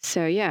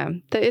 So yeah,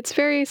 it's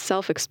very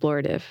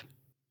self-explorative.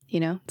 You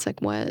know, it's like,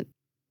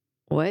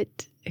 what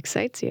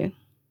excites you?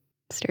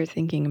 Start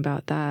thinking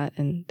about that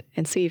and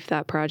see if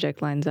that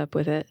project lines up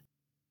with it.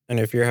 And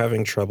if you're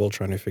having trouble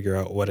trying to figure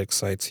out what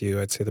excites you,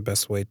 I'd say the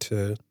best way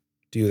to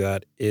do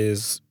that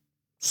is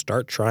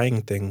start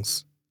trying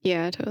things.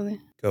 Yeah,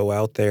 totally. Go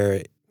out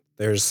there.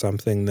 There's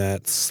something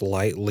that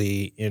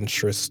slightly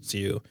interests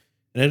you.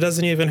 And it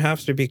doesn't even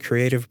have to be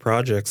creative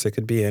projects. It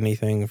could be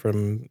anything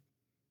from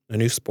a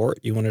new sport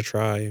you want to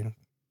try,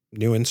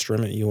 new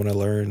instrument you want to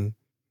learn,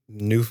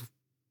 new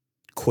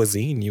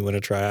cuisine you want to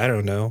try. I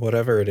don't know,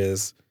 whatever it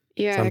is.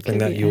 Yeah, something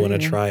that you want to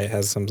try. It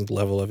has some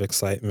level of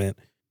excitement.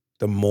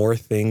 The more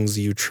things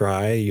you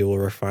try, you'll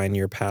refine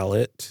your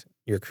palette,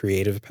 your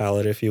creative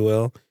palette, if you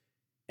will,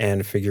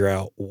 and figure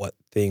out what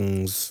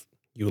things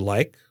you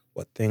like,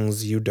 what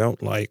things you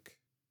don't like,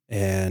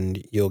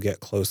 and you'll get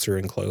closer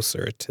and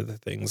closer to the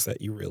things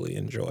that you really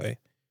enjoy.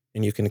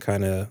 And you can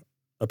kind of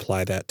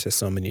apply that to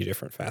so many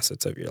different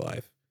facets of your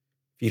life.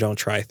 If you don't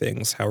try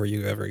things, how are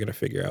you ever going to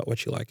figure out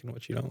what you like and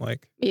what you don't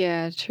like?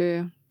 Yeah,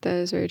 true. That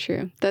is very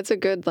true. That's a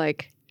good,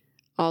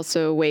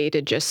 also way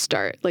to just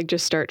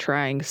start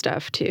trying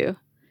stuff too.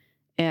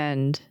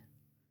 And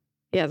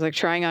yeah, it's like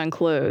trying on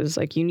clothes.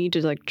 Like you need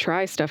to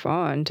try stuff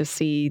on to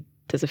see,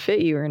 does it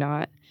fit you or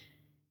not?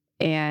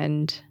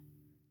 And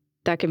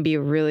that can be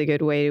a really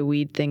good way to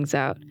weed things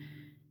out.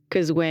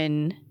 Because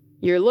when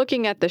you're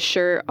looking at the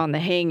shirt on the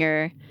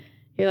hanger,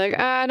 you're like,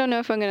 I don't know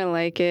if I'm going to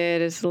like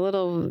it. It's a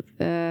little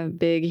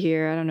big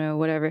here. I don't know,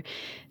 whatever.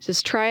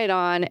 Just try it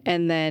on.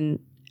 And then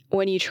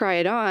when you try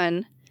it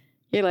on,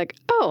 you're like,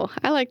 oh,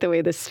 I like the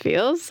way this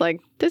feels.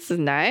 Like, this is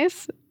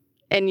nice.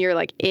 And you're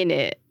in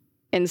it.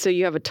 And so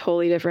you have a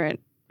totally different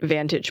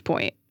vantage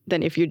point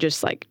than if you're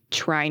just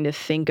trying to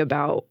think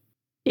about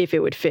if it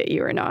would fit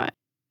you or not.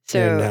 So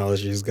your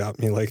analogies got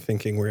me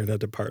thinking we're in a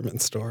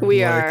department store.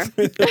 We are.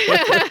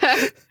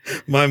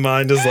 My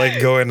mind is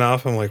going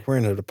off. I'm like, we're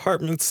in a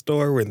department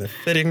store. We're in the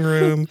fitting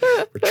room.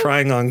 We're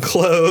trying on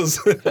clothes.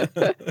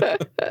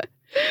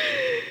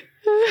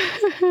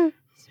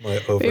 My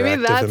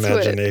overactive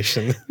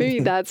imagination.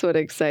 Maybe that's what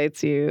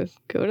excites you.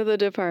 Go to the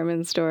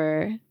department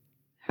store,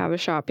 have a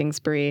shopping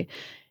spree.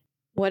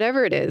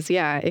 Whatever it is,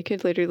 yeah, it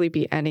could literally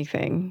be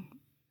anything.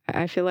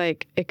 I feel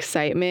like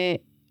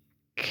excitement,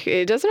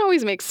 it doesn't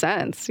always make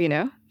sense, you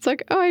know? It's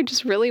like, oh, I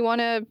just really want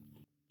to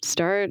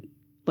start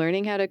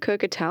learning how to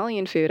cook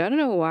Italian food. I don't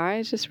know why.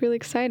 It's just really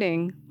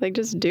exciting.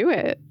 Just do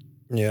it.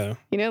 Yeah.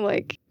 You know,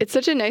 it's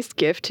such a nice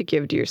gift to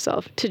give to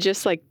yourself, to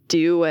just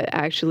do what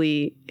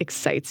actually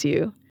excites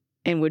you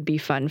and would be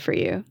fun for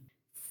you.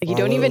 You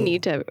don't even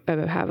need to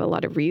have a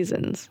lot of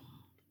reasons.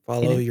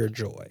 Follow your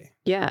joy.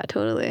 Yeah,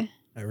 totally.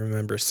 I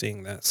remember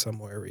seeing that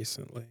somewhere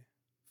recently.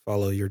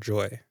 Follow your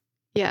joy.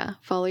 Yeah,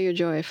 follow your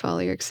joy, follow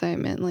your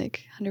excitement,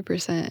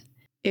 100%.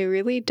 It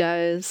really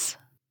does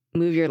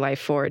move your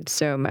life forward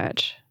so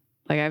much.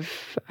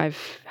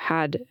 I've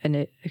had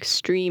an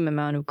extreme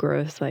amount of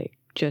growth,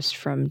 just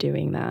from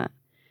doing that,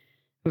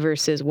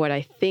 versus what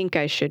I think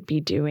I should be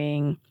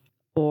doing,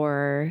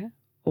 or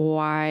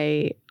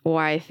why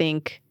I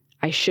think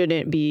I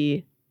shouldn't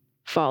be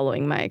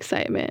following my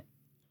excitement.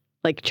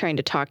 Trying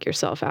to talk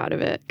yourself out of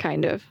it,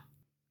 kind of.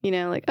 You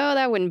know, oh,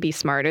 that wouldn't be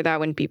smart, or that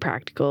wouldn't be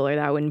practical, or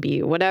that wouldn't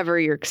be whatever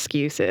your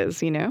excuse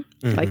is, you know,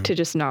 to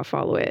just not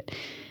follow it.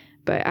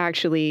 But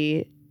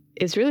actually,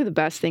 it's really the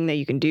best thing that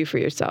you can do for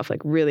yourself,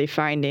 really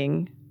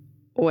finding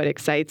what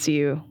excites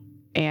you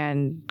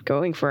and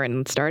going for it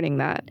and starting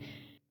that,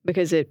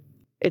 because it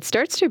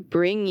starts to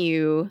bring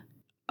you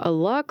a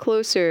lot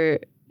closer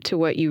to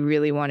what you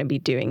really want to be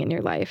doing in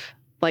your life.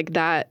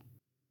 That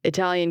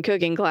Italian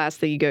cooking class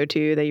that you go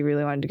to, that you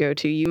really wanted to go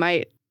to, you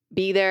might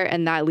be there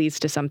and that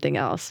leads to something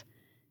else.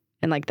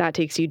 And that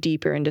takes you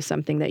deeper into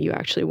something that you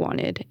actually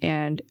wanted.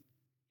 And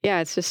yeah,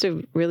 it's just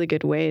a really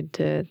good way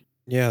to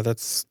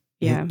that's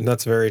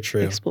very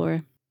true.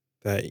 Explore.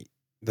 That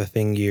the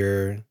thing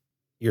you're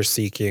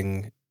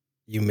seeking,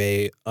 you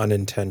may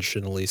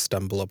unintentionally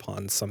stumble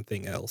upon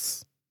something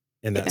else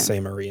in that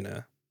same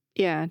arena.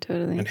 Yeah,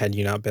 totally. And had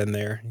you not been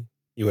there,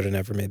 you would have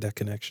never made that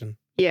connection.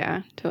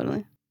 Yeah,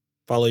 totally.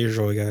 Follow your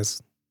joy,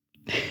 guys.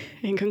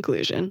 In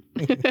conclusion,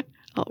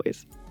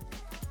 always.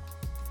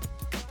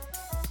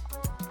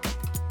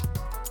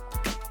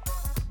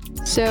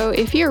 So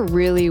if you're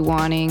really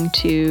wanting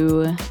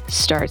to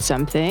start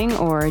something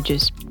or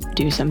just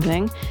do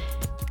something,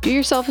 do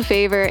yourself a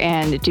favor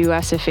and do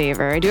us a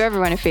favor. Do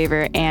everyone a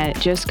favor and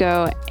just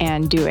go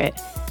and do it.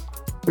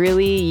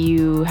 Really,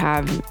 you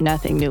have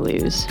nothing to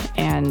lose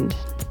and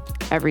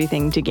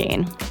everything to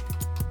gain.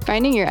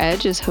 Finding Your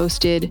Edge is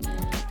hosted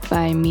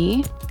by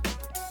me,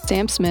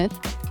 Sam Smith,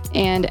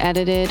 and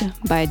edited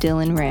by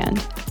Dylan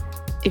Rand.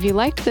 If you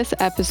liked this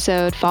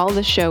episode, follow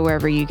the show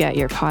wherever you get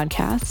your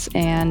podcasts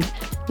and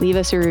leave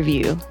us a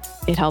review.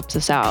 It helps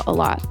us out a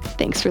lot.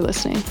 Thanks for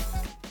listening.